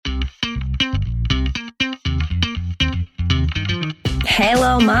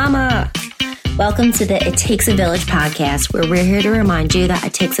Hello, Mama. Welcome to the It Takes a Village podcast, where we're here to remind you that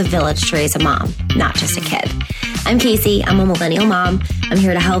it takes a village to raise a mom, not just a kid. I'm Casey. I'm a millennial mom. I'm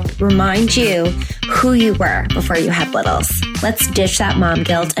here to help remind you who you were before you had littles. Let's ditch that mom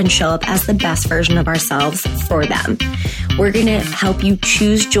guilt and show up as the best version of ourselves for them. We're going to help you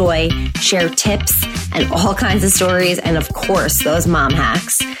choose joy, share tips, and all kinds of stories, and of course, those mom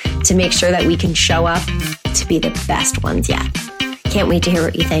hacks to make sure that we can show up to be the best ones yet. Can't wait to hear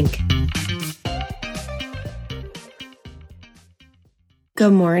what you think.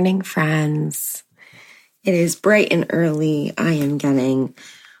 Good morning, friends. It is bright and early. I am getting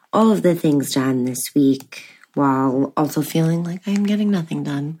all of the things done this week while also feeling like I am getting nothing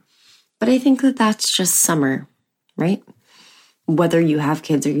done. But I think that that's just summer, right? Whether you have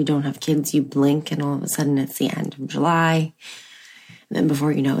kids or you don't have kids, you blink and all of a sudden it's the end of July. And then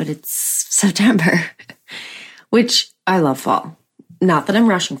before you know it, it's September, which I love fall. Not that I'm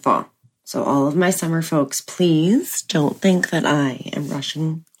rushing fall. So all of my summer folks, please don't think that I am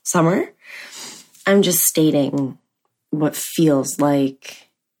rushing summer. I'm just stating what feels like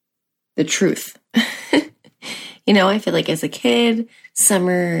the truth. You know, I feel like as a kid,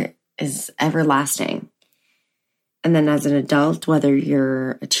 summer is everlasting. And then as an adult, whether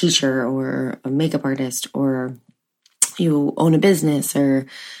you're a teacher or a makeup artist or you own a business or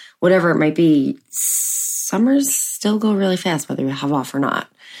whatever it might be, summers still go really fast, whether you have off or not.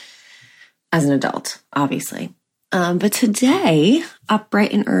 As an adult, obviously. But today, up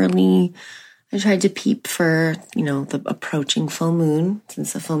bright and early, I tried to peep for, the approaching full moon,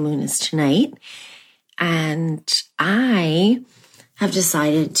 since the full moon is tonight. And I have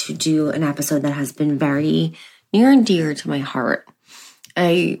decided to do an episode that has been very near and dear to my heart.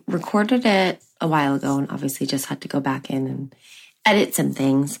 I recorded it a while ago and obviously just had to go back in and edit some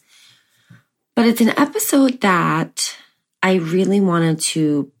things. But it's an episode that I really wanted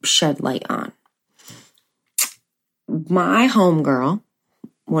to shed light on. My homegirl,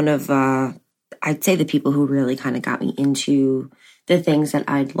 one of, I'd say the people who really kind of got me into the things that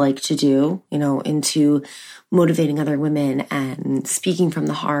I'd like to do, into motivating other women and speaking from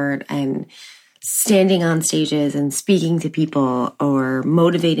the heart and standing on stages and speaking to people or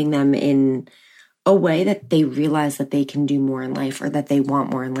motivating them in a way that they realize that they can do more in life or that they want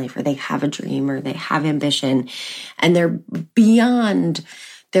more in life or they have a dream or they have ambition and they're beyond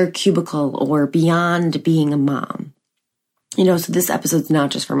their cubicle or beyond being a mom. So this episode's not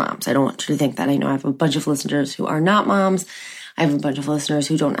just for moms. I don't want you to think that. I know I have a bunch of listeners who are not moms. I have a bunch of listeners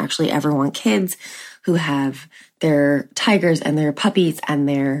who don't actually ever want kids, who have their tigers and their puppies and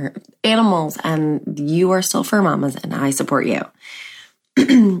their animals, and you are still fur mamas, and I support you.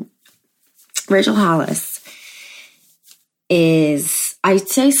 Rachel Hollis is, I'd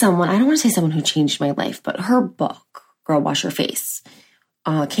say someone, I don't want to say someone who changed my life, but her book, Girl Wash Your Face,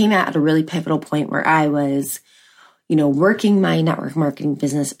 came out at a really pivotal point where I was, working my network marketing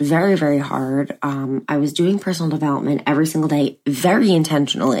business very, very hard. I was doing personal development every single day, very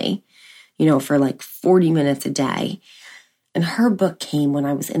intentionally, for like 40 minutes a day. And her book came when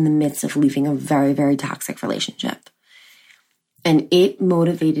I was in the midst of leaving a very, very toxic relationship. And it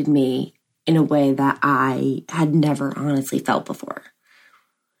motivated me in a way that I had never honestly felt before.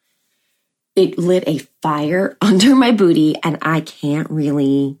 It lit a fire under my booty, and I can't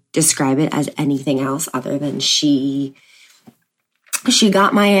really describe it as anything else other than she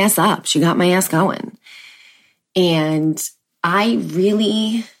got my ass up. She got my ass going. And I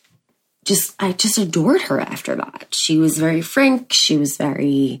really I just adored her after that. She was very frank. She was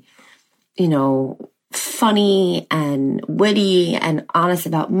very, funny and witty and honest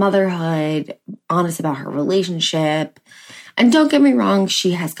about motherhood, honest about her relationship. And don't get me wrong,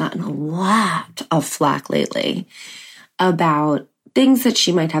 she has gotten a lot of flack lately about things that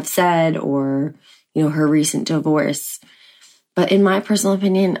she might have said or, her recent divorce. But in my personal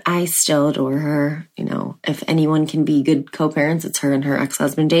opinion, I still adore her. If anyone can be good co-parents, it's her and her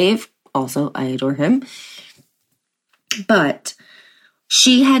ex-husband, Dave. Also, I adore him. But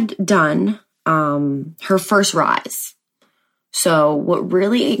she had done her first rise. So what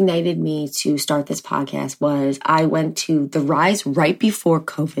really ignited me to start this podcast was I went to the rise right before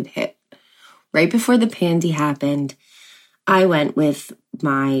COVID hit. Right before the pandy happened, I went with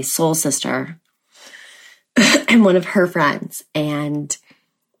my soul sister and one of her friends. And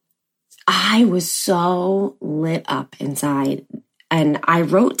I was so lit up inside. And I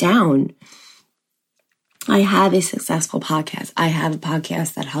wrote down, I have a successful podcast. I have a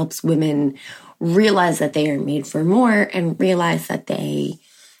podcast that helps women realize that they are made for more and realize that they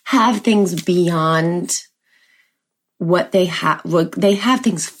have things beyond what they have. They have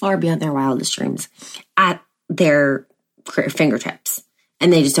things far beyond their wildest dreams at their fingertips.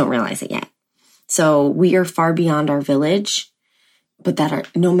 and they just don't realize it yet. So we are far beyond our village, but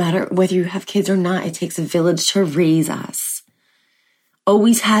no matter whether you have kids or not, it takes a village to raise us.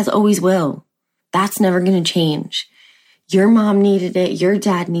 Always has, always will. That's never going to change. Your mom needed it. Your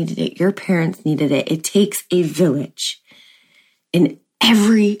dad needed it. Your parents needed it. It takes a village in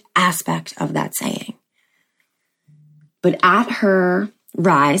every aspect of that saying. But at her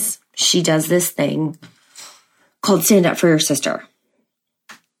rise, she does this thing called Stand Up for Your Sister.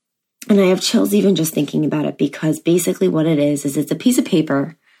 And I have chills even just thinking about it, because basically what it is it's a piece of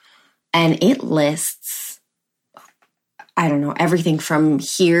paper and it lists, I don't know, everything from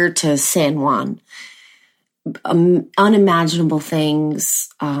here to San Juan. Unimaginable things,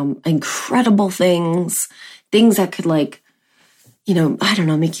 incredible things that could I don't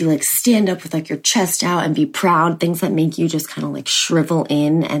know, make you stand up with your chest out and be proud, things that make you just kind of shrivel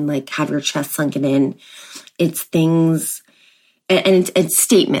in and have your chest sunken in. It's things, and it's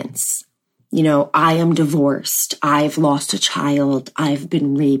statements. I am divorced. I've lost a child. I've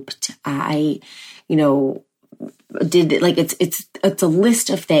been raped. it's a list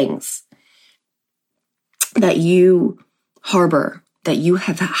of things that you harbor, that you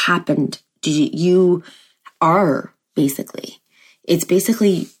have happened. You are basically. It's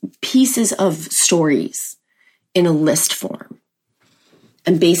basically pieces of stories in a list form.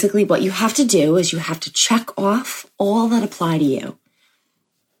 And basically what you have to do is you have to check off all that apply to you.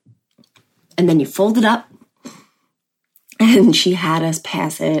 And then you fold it up. And she had us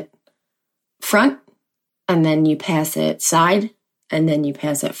pass it front. And then you pass it side. And then you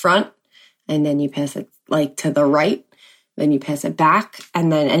pass it front. And then you pass it to the right. Then you pass it back.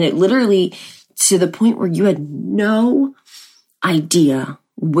 And it literally, to the point where you had no idea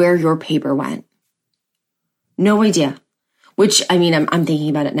where your paper went. No idea. Which, I'm thinking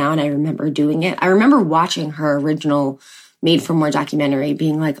about it now and I remember doing it. I remember watching her original Made for More documentary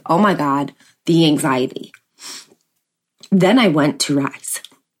being like, oh my God, the anxiety. Then I went to Rise.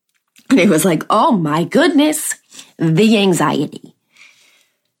 And it was like, oh my goodness, the anxiety.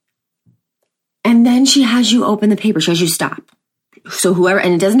 And then she has you open the paper. She has you stop. So whoever,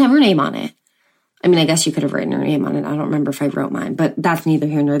 and it doesn't have her name on it. I guess you could have written her name on it. I don't remember if I wrote mine, but that's neither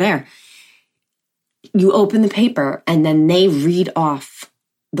here nor there. You open the paper and then they read off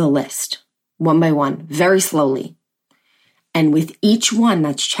the list one by one, very slowly. And with each one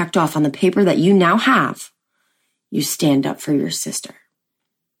that's checked off on the paper that you now have, you stand up for your sister.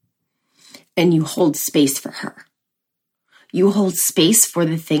 And you hold space for her. You hold space for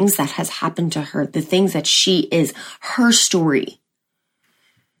the things that has happened to her, the things that she is, her story.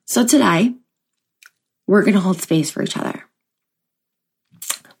 So today, we're going to hold space for each other.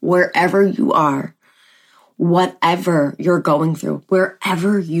 Wherever you are, whatever you're going through,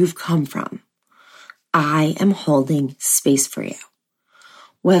 wherever you've come from, I am holding space for you.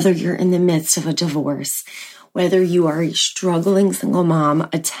 Whether you're in the midst of a divorce, whether you are a struggling single mom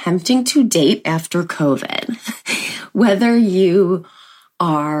attempting to date after COVID, whether you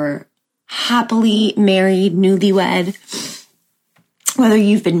are happily married, newlywed, whether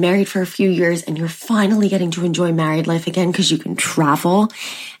you've been married for a few years and you're finally getting to enjoy married life again because you can travel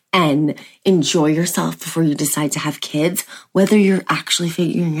and enjoy yourself before you decide to have kids, whether you're actually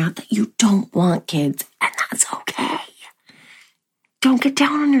figuring out that you don't want kids, and that's okay. Don't get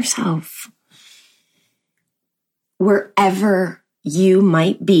down on yourself. Wherever you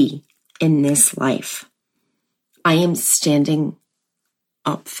might be in this life, I am standing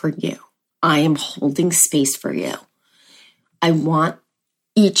up for you. I am holding space for you. I want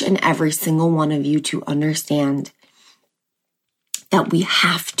each and every single one of you to understand that we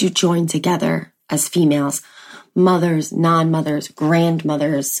have to join together as females, mothers, non-mothers,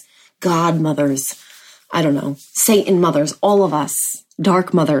 grandmothers, godmothers, I don't know, Satan mothers, all of us,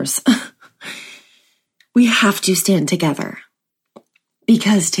 dark mothers. We have to stand together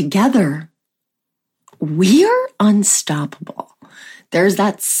because together we're unstoppable. There's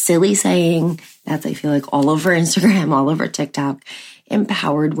that silly saying that's, I feel like, all over Instagram, all over TikTok,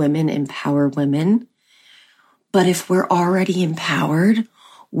 empowered women empower women. But if we're already empowered,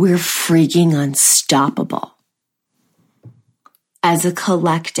 we're freaking unstoppable. As a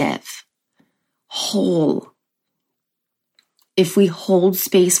collective, whole, if we hold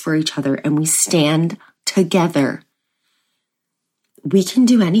space for each other and we stand together, we can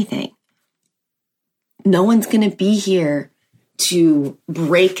do anything. No one's going to be here to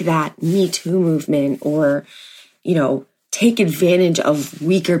break that Me Too movement or, take advantage of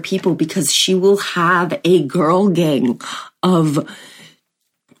weaker people, because she will have a girl gang of,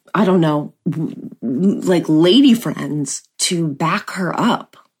 I don't know, like lady friends to back her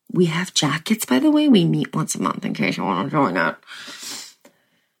up. We have jackets, by the way. We meet once a month in case you want to join that.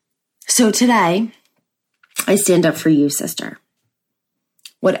 So today, I stand up for you, sister.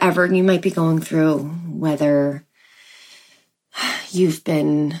 Whatever you might be going through, whether you've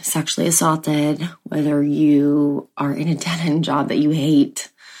been sexually assaulted, whether you are in a dead-end job that you hate,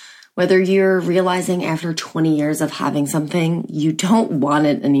 whether you're realizing after 20 years of having something, you don't want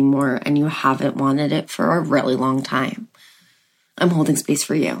it anymore and you haven't wanted it for a really long time. I'm holding space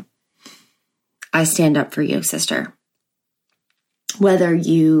for you. I stand up for you, sister. Whether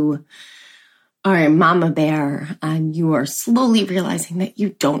you are a mama bear and you are slowly realizing that you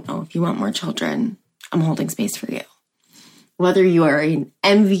don't know if you want more children, I'm holding space for you. Whether you are an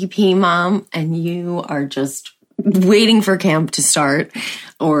MVP mom and you are just waiting for camp to start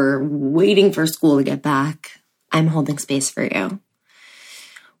or waiting for school to get back, I'm holding space for you.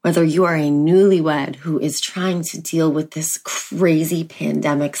 Whether you are a newlywed who is trying to deal with this crazy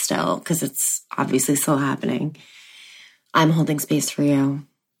pandemic still, because it's obviously still happening, I'm holding space for you.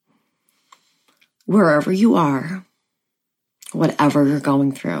 Wherever you are, whatever you're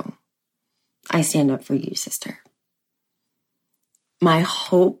going through, I stand up for you, sister. My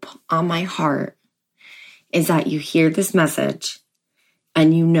hope on my heart is that you hear this message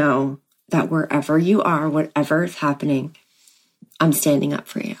and you know that wherever you are, whatever is happening, I'm standing up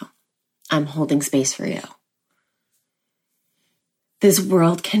for you. I'm holding space for you. This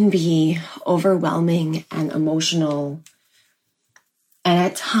world can be overwhelming and emotional and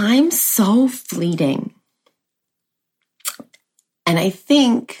at times so fleeting. And I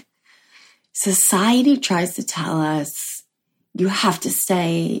think society tries to tell us you have to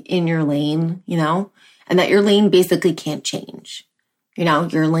stay in your lane, and that your lane basically can't change.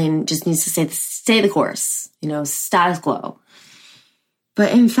 Your lane just needs to stay the course, status quo.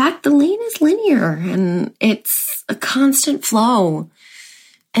 But in fact, the lane is linear and it's a constant flow.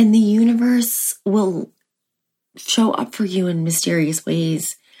 And the universe will show up for you in mysterious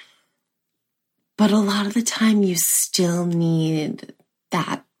ways. But a lot of the time, you still need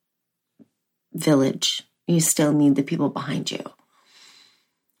that village. You still need the people behind you.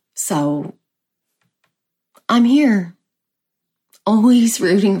 So I'm here, always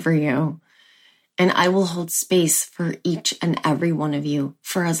rooting for you. And I will hold space for each and every one of you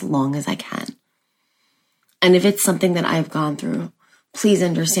for as long as I can. And if it's something that I've gone through, please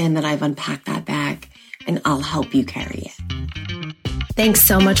understand that I've unpacked that bag and I'll help you carry it. Thanks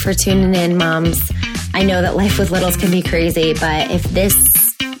so much for tuning in, moms. I know that life with littles can be crazy, but if this,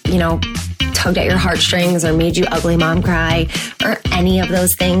 tugged at your heartstrings or made you ugly mom cry or any of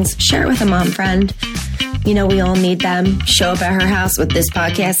those things, share it with a mom friend. We all need them. Show up at her house with this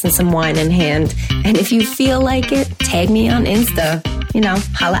podcast and some wine in hand. And if you feel like it, tag me on Insta.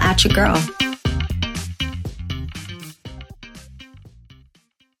 Holla at your girl.